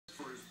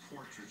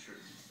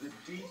portraiture. The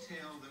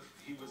detail that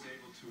he was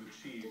able to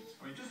achieve.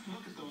 I mean, just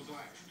look at those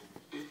eyes.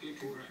 It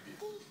can grab you.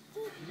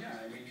 Yeah,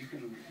 I mean, you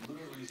can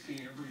literally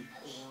see every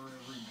pore,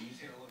 every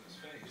detail of his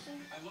face.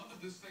 I love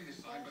that this thing is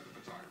signed by the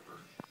photographer.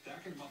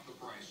 That can bump the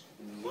price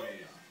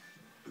way up.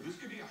 But this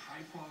could be a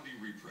high-quality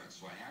reprint,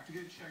 so I have to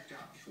get it checked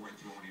out before I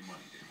throw any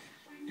money down.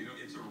 You know,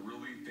 it's a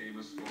really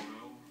famous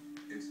photo.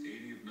 It's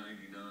 80 of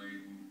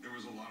 99. There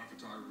was a lot of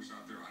photographers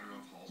out there. I don't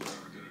know if Halsey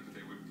ever did it, but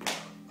they would put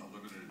out a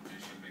limited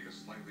edition, make a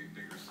slightly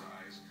bigger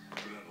size,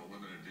 put out a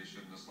limited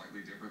edition, a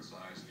slightly different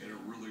size, and it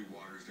really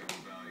waters down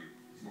the value.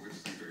 We'll get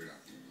this thing figured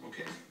out.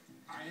 Okay,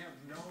 I have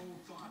no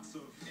thoughts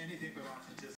of anything but authenticity.